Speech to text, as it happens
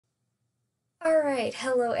Alright,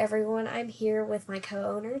 hello everyone. I'm here with my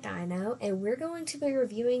co-owner Dino, and we're going to be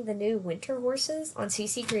reviewing the new winter horses on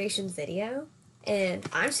CC Creations video. And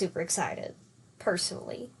I'm super excited,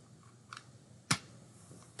 personally,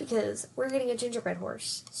 because we're getting a gingerbread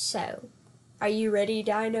horse. So, are you ready,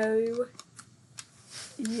 Dino?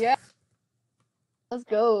 Yeah, let's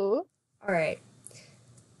go. Alright.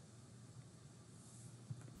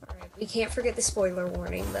 Alright, we can't forget the spoiler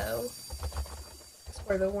warning, though.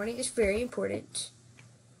 Spoiler warning is very important.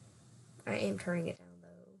 I am turning it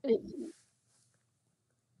down,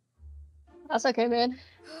 That's okay, man.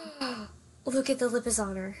 though. Look at the lip is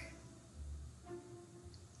on her.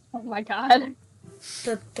 Oh my god.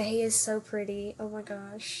 The bay is so pretty. Oh my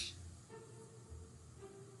gosh.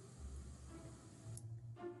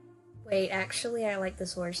 Wait, actually, I like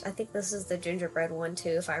this horse. I think this is the gingerbread one too,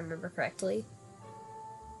 if I remember correctly.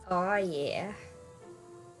 Oh yeah.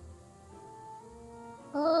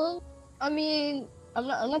 Um, I mean, I'm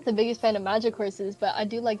not the biggest fan of magic horses, but I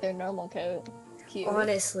do like their normal coat. It's cute.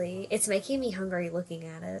 Honestly, it's making me hungry looking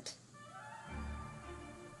at it.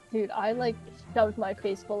 Dude, I like shoved my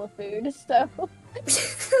face full of food, so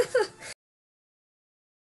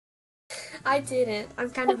I didn't. I'm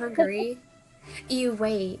kind of hungry. You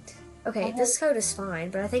wait. I Okay, have this coat is fine,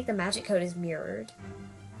 but I think the magic coat is mirrored.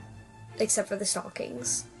 Except for the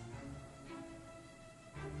stockings.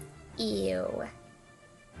 Ew.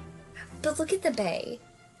 But look at the bay.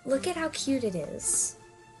 Look at how cute it is.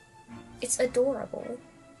 It's adorable.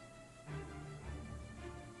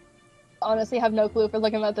 honestly have no clue if we're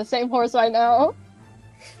looking at the same horse right now.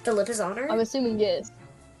 The lip is on her? I'm assuming yes.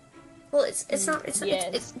 Well, it's not. It's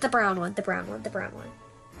Yes. the brown one. The brown one. The brown one.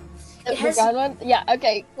 The It has brown one? Yeah,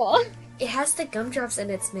 okay, cool. it has the gumdrops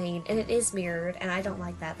in its mane, and it is mirrored, and I don't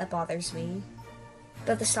like that. That bothers me.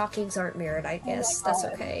 But the stockings aren't mirrored. I Oh my guess that's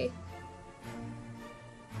god. okay.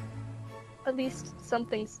 At least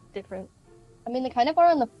something's different. I mean, they kind of are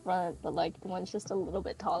on the front, but like the one's just a little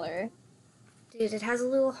bit taller. Dude, it has a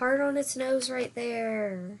little heart on its nose right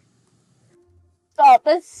there. Stop,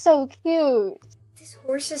 that's so cute. This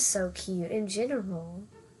horse is so cute in general.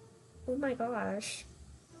 Oh my gosh.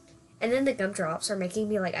 And then the gumdrops are making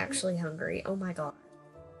me like actually hungry. Oh my god.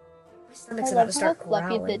 My I stomach's about to love how start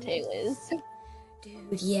fluffy the growling. tail is.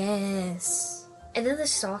 Dude, yes. And then the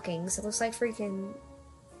stockings, it looks like freaking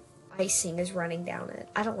icing is running down it.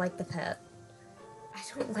 I don't like the pet. I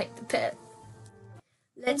don't like the pet.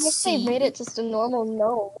 I Let's guess they made see. it just a normal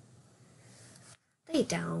gnome. They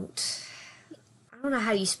don't. I don't know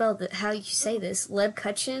how you spell that. How you say this?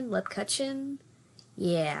 Lebkuchen? Lebkuchen?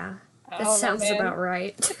 Yeah, I that don't know, sounds man. about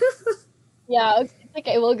right. Yeah,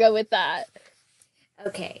 okay, we'll go with that.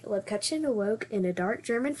 Okay, Lebkuchen awoke in a dark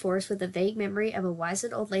German forest with a vague memory of a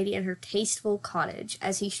wizened old lady and her tasteful cottage.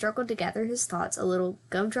 As he struggled to gather his thoughts, a little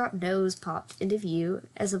gumdrop nose popped into view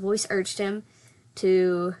as a voice urged him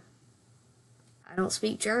to, I don't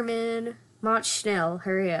speak German, mach schnell,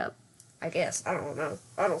 hurry up. I guess. I don't know.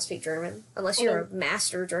 I don't speak German. Unless you're a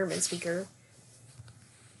master German speaker.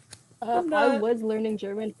 I'm I not. was learning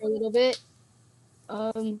German for a little bit.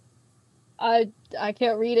 Um, I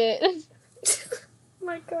can't read it.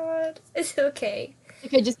 My god. It's okay.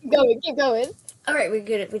 Okay, just keep going, keep going. Alright, we're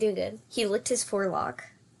good. We're doing good. He licked his forelock.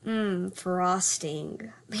 Mmm,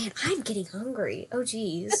 frosting. Man, I'm getting hungry. Oh,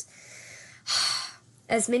 jeez.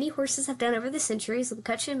 As many horses have done over the centuries,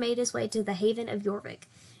 McCutcheon made his way to the haven of Jorvik.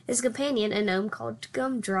 His companion, a gnome called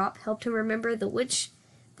Gumdrop, helped him remember the witch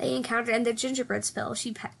they encountered and the gingerbread spell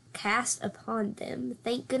she cast upon them.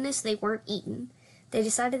 Thank goodness they weren't eaten. They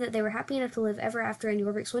decided that they were happy enough to live ever after in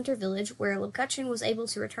Jorvik's winter village, where McCutcheon was able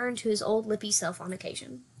to return to his old lippy self on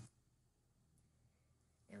occasion.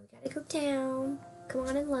 Now we gotta go down. Come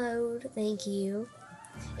on and load. Thank you.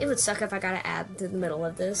 It would suck if I gotta add to the middle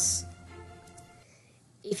of this.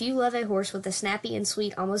 If you love a horse with a snappy and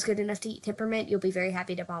sweet, almost good enough to eat temperament, you'll be very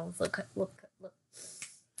happy to bond with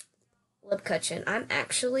Lebkuchen. I'm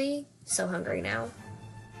actually so hungry now.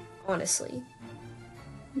 Honestly.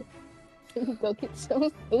 Go get some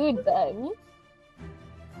food then.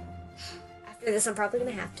 After this, I'm probably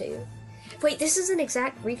gonna have to. Wait, this is an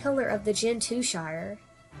exact recolor of the Gen 2 Shire.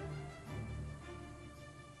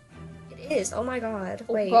 It is. Oh my god.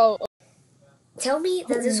 Wait. Bro, Tell me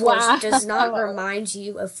that this horse wow. does not remind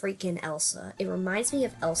you of freaking Elsa. It reminds me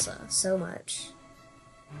of Elsa so much.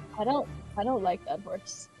 I don't like that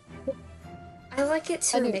horse. I like it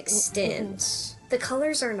to I an do. extent. The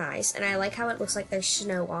colors are nice, and I like how it looks like there's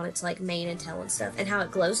snow on its like mane and tail and stuff, and how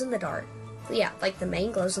it glows in the dark. Yeah, like the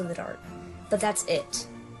mane glows in the dark, but that's it.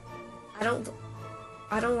 I don't,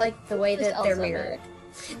 I don't like the way that they're Elsa, mirrored.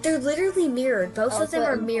 They're literally mirrored. Both of them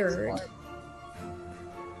Elsa are and mirrored.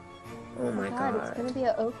 Oh Oh my my god, it's god. gonna be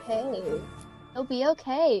okay. It'll be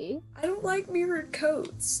okay. I don't like mirrored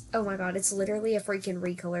coats. Oh my god, it's literally a freaking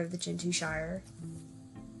recolor of the Gentoo Shire.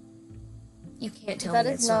 You can't tell That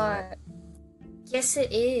me is it's not. not. Yes,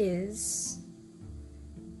 it is.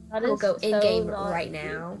 That I will is go in so game not right cute.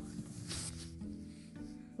 now.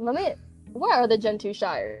 Let me. Where are the Gentoo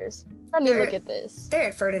Shires? Let me look They're at this. they're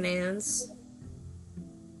at Ferdinand's.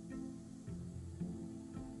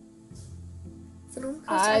 The normal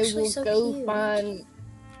coat's I actually will so go cute. find.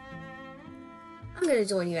 I'm gonna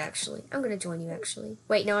join you actually.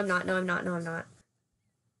 Wait, no I'm not. Because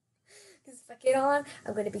if I get on,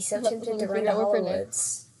 I'm gonna be so tempted Let to me run figure to out where Fernand.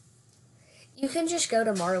 Hollywoods. You can just go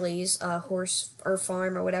to Marley's horse or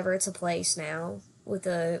farm or whatever. It's a place now with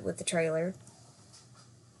the trailer.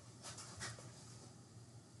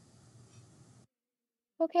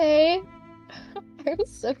 Okay. I'm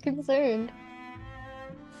so concerned.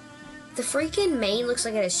 The freaking mane looks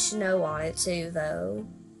like it has snow on it too, though.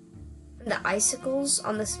 And the icicles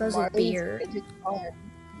on the supposed Marley's beard. Vintage Farm.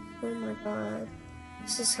 Oh my god,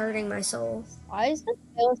 this is hurting my soul. Why is the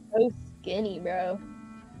tail so skinny, bro?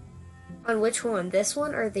 On which one? This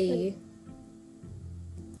one or the?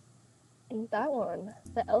 And that one,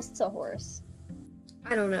 the Elsa horse.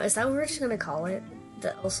 I don't know. Is that what we're just gonna call it?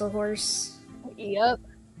 The Elsa horse? Yep.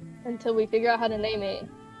 Until we figure out how to name it.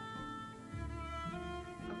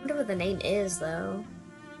 I wonder what the name is, though.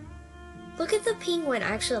 Look at the penguin. I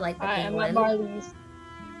actually like the I'm at penguin. Marley's.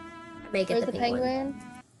 I may get Where's the the penguin. penguin?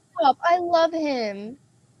 Stop! I love him.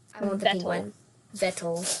 I want the Vettel. penguin.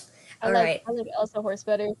 Vettel. I Alright. like Elsa horse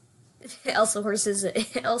better. Elsa horse is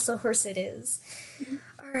Elsa horse it is.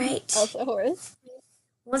 Alright. Elsa horse.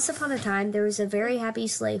 Once upon a time, there was a very happy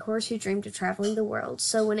sleigh horse who dreamed of traveling the world.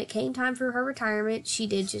 So when it came time for her retirement, she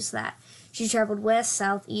did just that. She traveled west,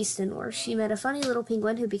 south, east, and north. She met a funny little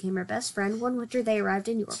penguin who became her best friend. One winter, they arrived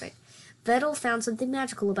in Jorvik. Vettel found something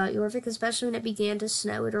magical about Jorvik, especially when it began to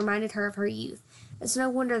snow. It reminded her of her youth. It's no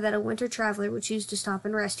wonder that a winter traveler would choose to stop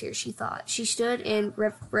and rest here, she thought. She stood in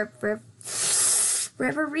reverie,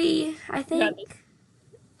 I think.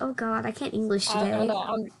 Oh god, I can't English today. I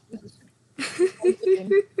know.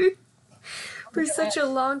 For such a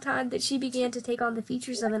long time that she began to take on the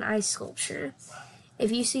features of an ice sculpture.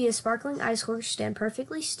 If you see a sparkling ice horse, stand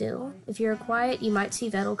perfectly still. If you're quiet, you might see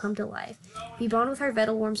Vettel come to life. If you bond with her,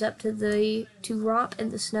 Vettel warms up to romp in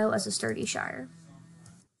the snow as a sturdy shire.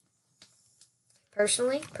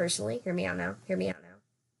 Personally, hear me out now.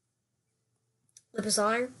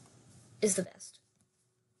 Lipizzaner is the best.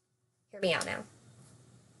 Hear me out now.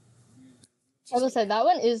 I will say that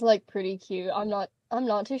one is like pretty cute. I'm not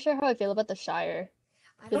too sure how I feel about the Shire.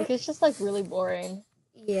 I feel like it's just like really boring.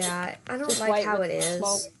 Yeah, I don't Just like how it is.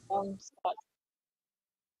 Small, spots.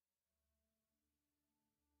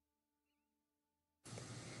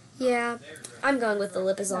 Yeah, I'm going with the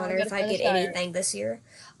Lipizzaner if I get Shire. anything this year.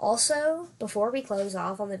 Also, before we close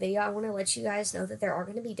off on the video, I want to let you guys know that there are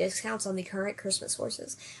going to be discounts on the current Christmas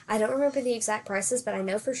horses. I don't remember the exact prices, but I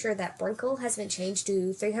know for sure that Brinkle has been changed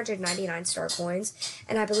to 399 star coins,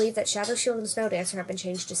 and I believe that Shadow Shield and Snow Dancer have been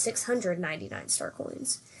changed to 699 star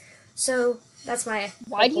coins. So, that's my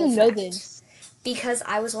Why do you know this? Because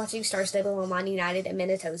I was watching Star Stable on Man United and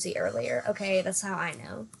Minatozi earlier. Okay, that's how I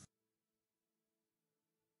know.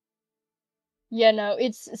 Yeah, no,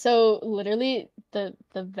 it's so literally the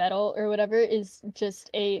Vettel or whatever is just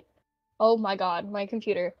a, oh my god, my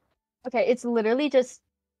computer. Okay, it's literally just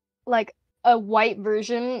like a white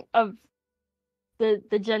version of the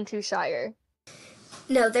Gentoo Shire.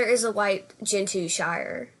 No, there is a white Gentoo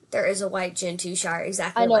Shire.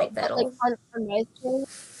 Exactly I know, like but like Vettel. on my screen,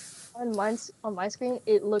 on my screen,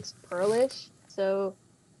 it looks pearlish. So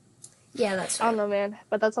Yeah, that's right. I don't know, man.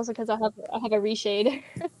 But that's also because I have a reshade.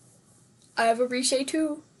 I have a reshade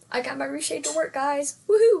too. I got my reshade to work, guys.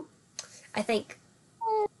 Woohoo! I think.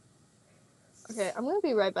 Okay, I'm gonna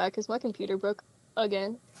be right back because my computer broke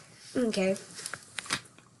again. Okay.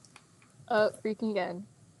 Freaking again.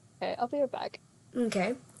 Okay, I'll be right back.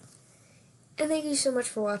 Okay. And thank you so much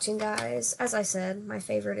for watching, guys. As I said, my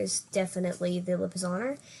favorite is definitely the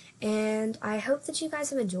Lipizzaner. And I hope that you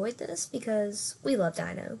guys have enjoyed this because we love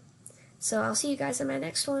Dino. So I'll see you guys in my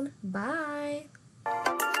next one. Bye!